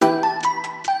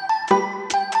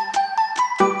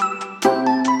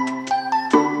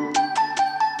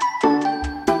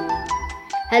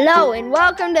Hello and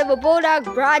welcome to the Bulldog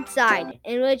Broadside,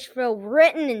 in which both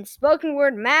written and spoken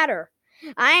word matter.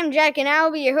 I am Jack and I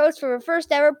will be your host for the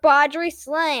first ever Poetry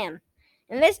Slam.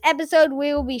 In this episode,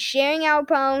 we will be sharing our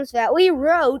poems that we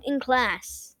wrote in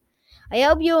class. I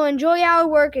hope you will enjoy our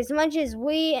work as much as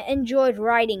we enjoyed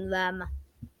writing them.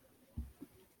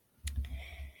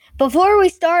 Before we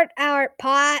start our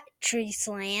Poetry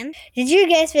Slam, did you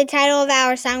guess the title of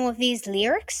our song with these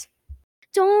lyrics?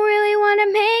 Don't really want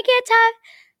to make it tough.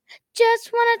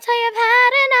 Just wanna tell you I've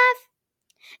had enough.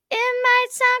 It might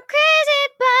sound crazy,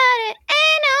 but it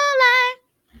ain't no lie.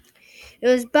 It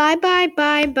was Bye Bye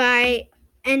Bye Bye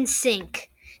and Sink.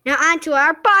 Now on to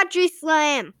our Poetry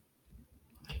Slam.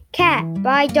 Cat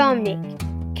by Dominic.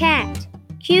 Cat.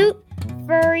 Cute,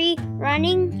 furry,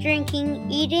 running, drinking,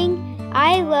 eating.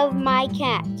 I love my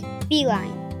cat.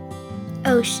 Feline.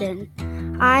 Ocean.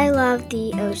 I love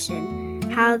the ocean.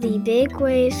 How the big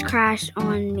waves crash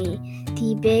on me.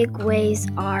 The big waves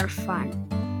are fun.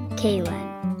 Kaylin.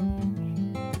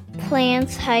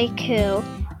 Plants Haiku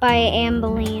by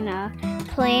Ambelina.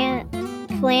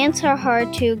 Plants are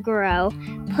hard to grow.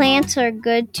 Plants are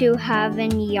good to have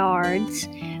in yards.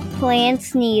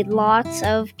 Plants need lots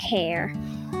of care.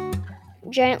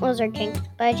 Giant Lizard King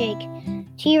by Jake.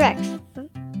 T-Rex.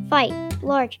 Fight.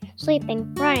 Large.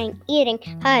 Sleeping. Running. Eating.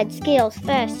 Hide. Scales.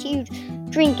 Fast. Huge.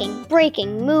 Drinking.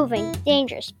 Breaking. Moving.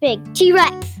 Dangerous. Big.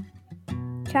 T-Rex.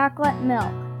 Chocolate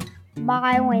Milk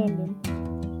by Landon.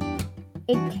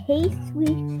 It tastes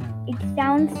sweet, it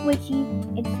sounds switchy,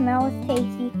 it smells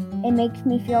tasty, it makes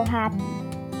me feel happy.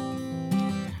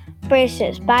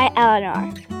 Braces by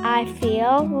Eleanor. I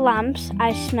feel lumps,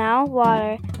 I smell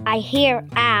water, I hear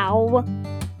ow,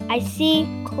 I see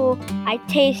cool, I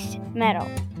taste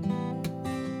metal.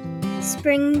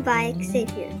 Spring by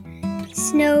Xavier.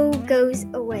 Snow goes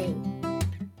away,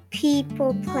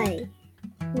 people play.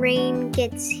 Rain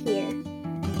gets here.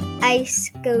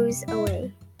 Ice goes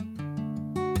away.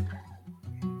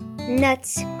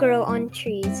 Nuts grow on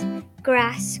trees.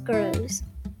 Grass grows.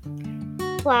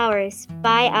 Flowers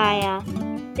by Aya.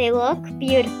 They look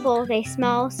beautiful. They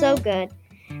smell so good.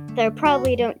 They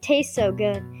probably don't taste so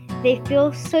good. They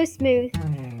feel so smooth.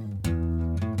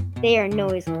 They are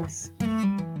noiseless.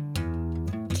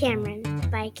 Cameron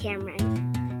by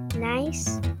Cameron.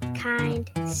 Nice, kind,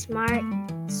 smart,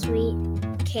 sweet.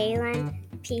 Kaylin,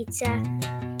 pizza,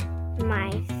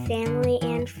 my family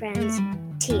and friends,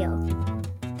 teal.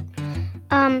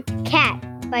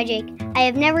 Cat by Jake. I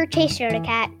have never tasted a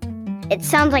cat. It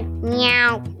sounds like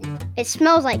meow. It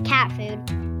smells like cat food.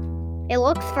 It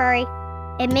looks furry.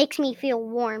 It makes me feel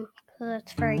warm because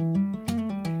it's furry.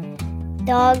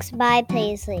 Dogs by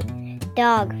Paisley.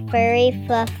 Dog, furry,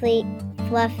 fluffy,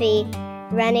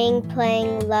 running,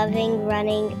 playing, loving,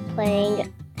 running,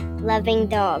 playing, loving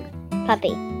dog.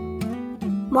 Puppy.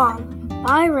 Mom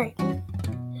by Rain.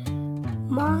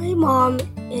 My mom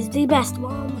is the best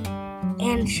mom,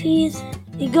 and she's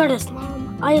the goodest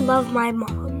mom. I love my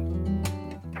mom.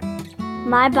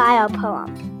 My bio poem.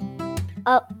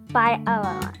 By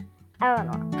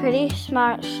Eleanor. Pretty,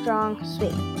 smart, strong,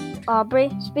 sweet. Aubrey,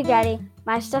 spaghetti.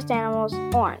 My stuffed animals,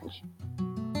 orange.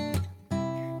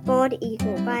 Bald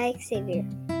Eagle by Xavier.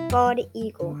 Bald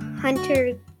Eagle.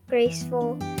 Hunter,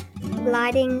 graceful.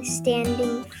 Gliding,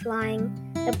 standing, flying,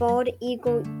 the bald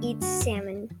eagle eats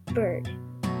salmon, bird.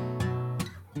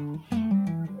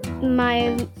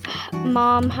 My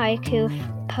mom haiku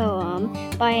poem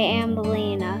by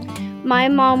Ambelina. My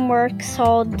mom works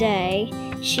all day.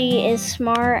 She is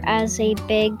smart as a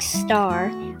big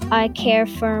star. I care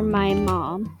for my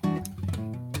mom.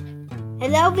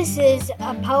 Hello, this is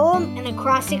a poem, an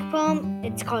acrostic poem.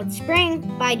 It's called Spring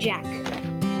by Jack.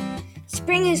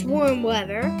 Spring is warm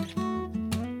weather.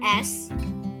 S.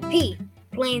 P.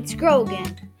 Plants grow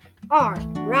again. R.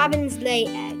 Robins lay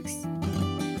eggs.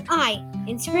 I.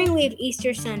 In spring we have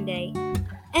Easter Sunday.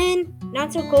 N.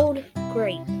 Not so cold,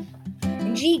 great.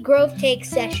 And G. Grove takes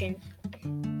session.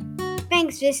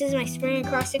 Thanks, this is my spring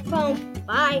acrostic poem.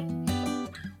 Bye.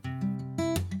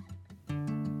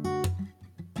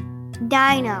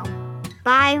 Dino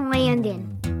by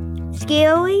Landon.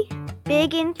 Scaly,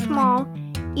 big and small,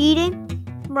 eating,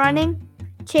 running,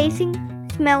 chasing,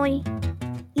 smelly,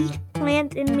 eat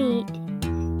plants and meat,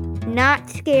 not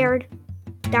scared,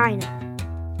 Dino.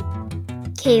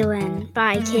 Kaylin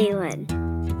by Kaylin.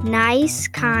 Nice,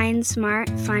 kind, smart,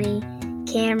 funny,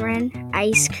 Cameron,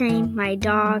 ice cream, my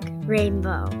dog,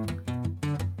 rainbow.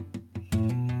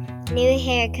 New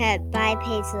haircut by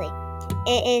Paisley.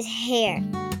 It is hair.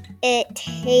 It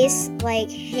tastes like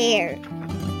hair.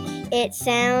 It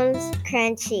sounds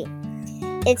crunchy.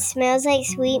 It smells like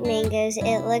sweet mangoes.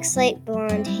 It looks like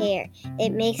blonde hair.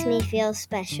 It makes me feel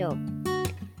special.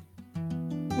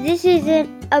 This is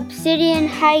an Obsidian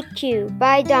Haiku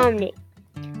by Dominic.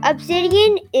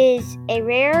 Obsidian is a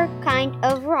rare kind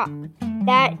of rock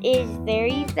that is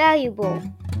very valuable.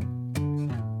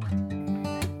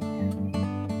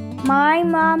 My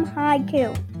Mom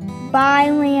Haiku by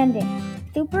Landon.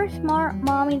 Super smart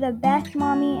mommy, the best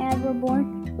mommy ever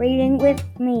born, reading with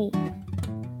me.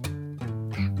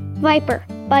 Viper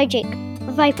by Jake.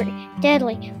 Viper,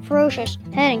 deadly, ferocious,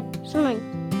 heading, swimming.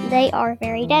 They are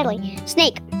very deadly.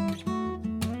 Snake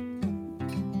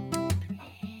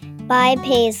By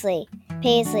Paisley.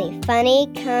 Paisley, funny,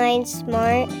 kind,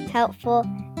 smart, helpful.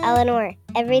 Eleanor,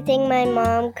 everything my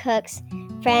mom cooks.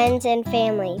 Friends and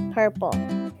family. Purple.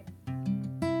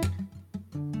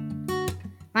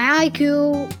 My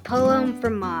haiku poem for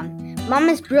Mom. Mom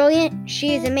is brilliant,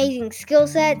 she has amazing skill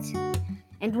sets,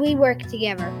 and we work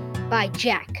together. By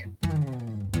Jack.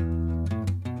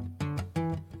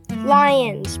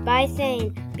 Lions by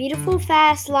Thane. Beautiful,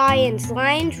 fast lions.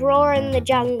 Lions roar in the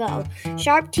jungle.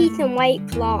 Sharp teeth and white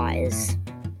claws.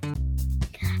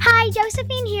 Hi,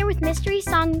 Josephine here with mystery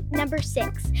song number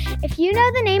 6. If you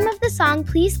know the name of the song,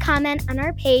 please comment on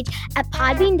our page at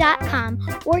podbean.com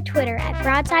or Twitter at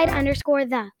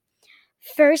broadside_the.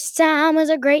 First time was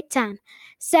a great time.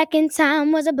 Second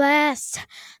time was a blast.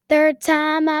 Third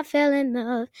time I fell in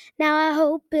love. Now I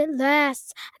hope it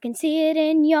lasts. I can see it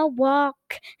in your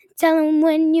walk. Tell 'em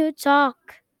when you talk.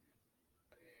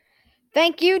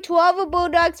 Thank you to all the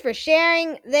Bulldogs for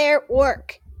sharing their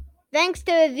work. Thanks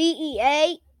to the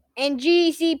VEA and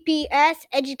GCPS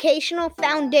Educational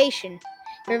Foundation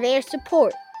for their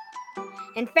support.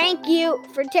 And thank you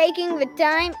for taking the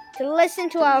time to listen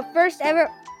to our first ever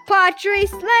Poetry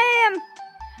Slam.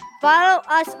 Follow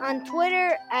us on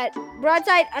Twitter at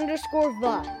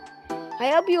broadside_the. I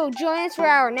hope you will join us for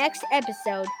our next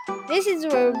episode. This is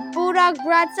where Bulldog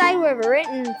Broadside, where the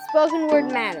written and spoken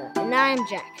word matter. And I am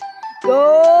Jack.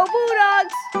 Go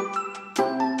Bulldogs!